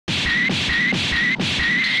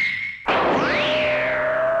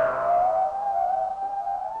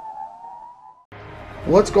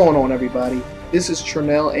What's going on, everybody? This is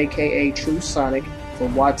Trinell, aka True Sonic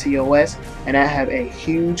from YTOS, and I have a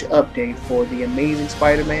huge update for the Amazing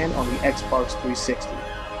Spider-Man on the Xbox 360.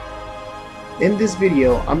 In this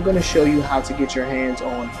video, I'm going to show you how to get your hands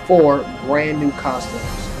on 4 brand new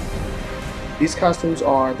costumes. These costumes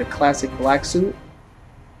are the classic black suit,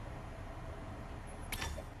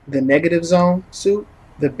 the Negative Zone suit,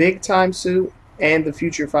 the Big Time suit, and the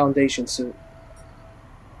Future Foundation suit.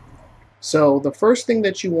 So the first thing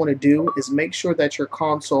that you want to do is make sure that your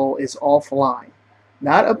console is offline.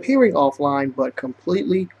 Not appearing offline, but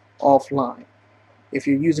completely offline. If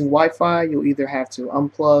you're using Wi-Fi, you'll either have to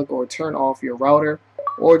unplug or turn off your router,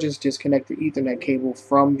 or just disconnect the Ethernet cable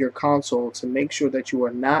from your console to make sure that you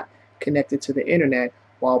are not connected to the internet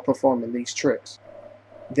while performing these tricks.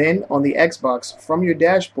 Then on the Xbox, from your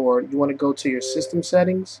dashboard, you want to go to your system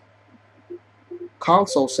settings,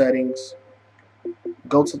 console settings,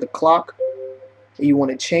 go to the clock, and you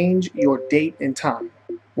want to change your date and time.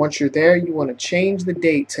 Once you're there, you want to change the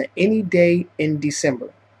date to any day in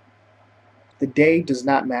December. The day does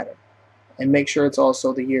not matter. And make sure it's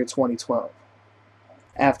also the year 2012.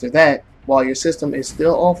 After that, while your system is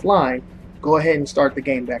still offline, go ahead and start the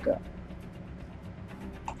game back up.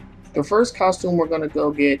 The first costume we're going to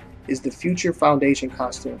go get is the Future Foundation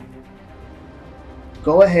costume.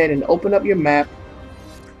 Go ahead and open up your map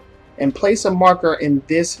and place a marker in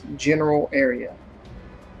this general area.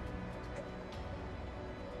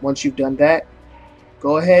 Once you've done that,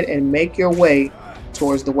 go ahead and make your way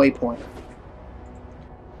towards the waypoint.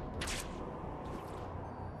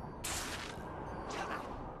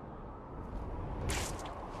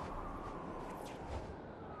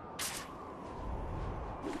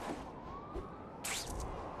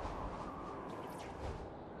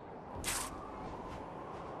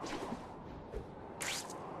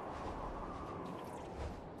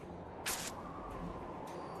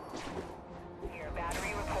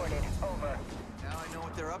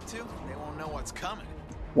 They won't know what's coming.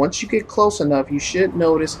 Once you get close enough, you should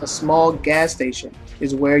notice a small gas station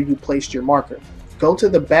is where you placed your marker. Go to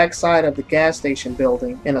the back side of the gas station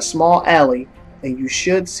building in a small alley, and you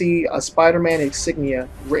should see a Spider-Man insignia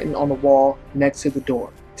written on the wall next to the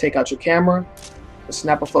door. Take out your camera and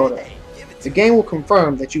snap a photo. The game will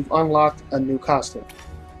confirm that you've unlocked a new costume.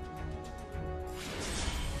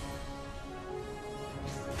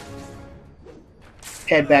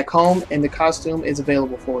 Head back home and the costume is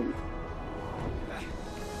available for you.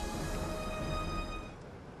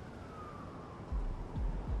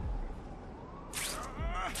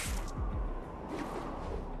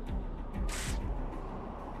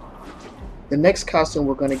 The next costume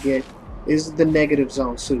we're going to get is the Negative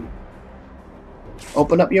Zone suit.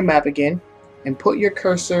 Open up your map again and put your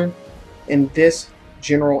cursor in this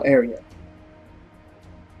general area.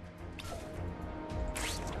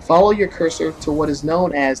 Follow your cursor to what is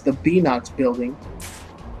known as the Knox building.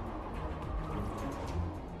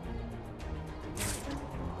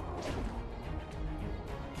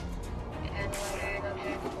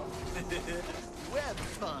 Web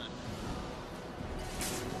fun.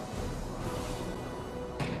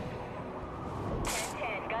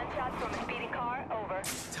 Gunshots from a speeding car, over.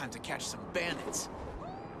 Time to catch some bandits.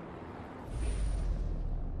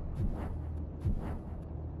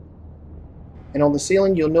 And on the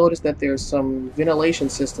ceiling, you'll notice that there's some ventilation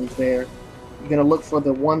systems there. You're going to look for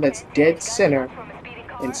the one that's dead center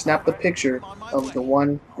and snap the picture of the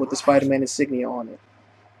one with the Spider-Man insignia on it.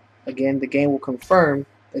 Again, the game will confirm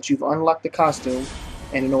that you've unlocked the costume,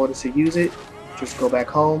 and in order to use it, just go back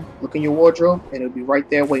home, look in your wardrobe, and it'll be right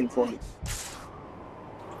there waiting for you.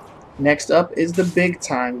 Next up is the Big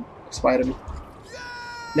Time Spider-Man.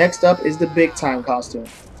 Next up is the Big Time costume.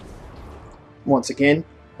 Once again,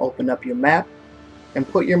 open up your map and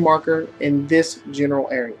put your marker in this general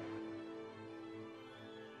area.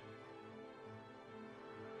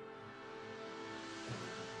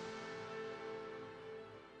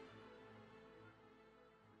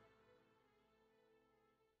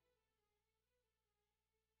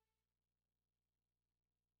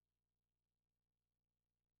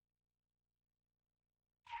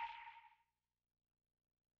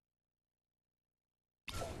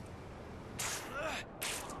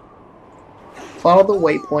 Follow the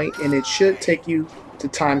waypoint and it should take you to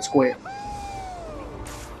Times Square.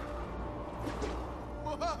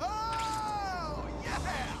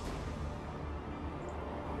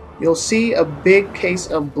 You'll see a big case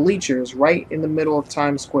of bleachers right in the middle of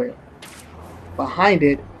Times Square. Behind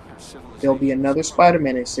it, there'll be another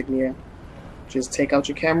Spider-Man insignia. Just take out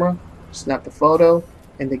your camera, snap the photo,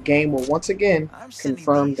 and the game will once again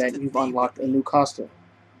confirm that you've unlocked a new costume.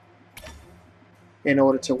 In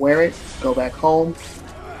order to wear it, go back home,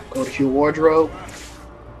 go to your wardrobe,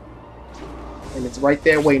 and it's right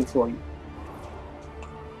there waiting for you.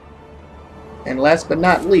 And last but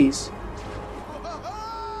not least,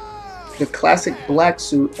 the classic black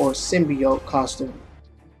suit or symbiote costume.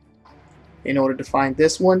 In order to find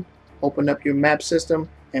this one, open up your map system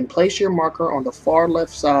and place your marker on the far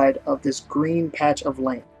left side of this green patch of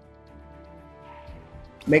land.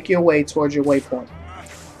 Make your way towards your waypoint.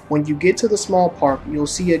 When you get to the small park, you'll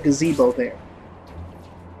see a gazebo there.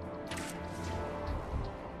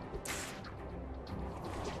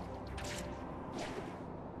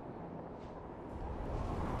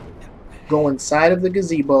 Go inside of the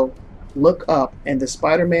gazebo, look up, and the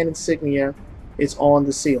Spider-Man insignia is on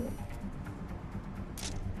the ceiling.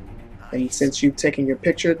 And since you've taken your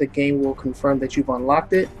picture, the game will confirm that you've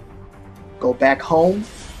unlocked it. Go back home,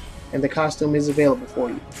 and the costume is available for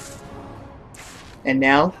you. And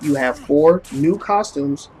now you have 4 new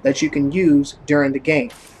costumes that you can use during the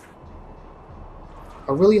game.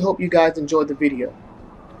 I really hope you guys enjoyed the video.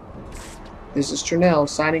 This is Trinell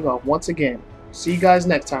signing off once again. See you guys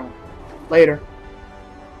next time. Later.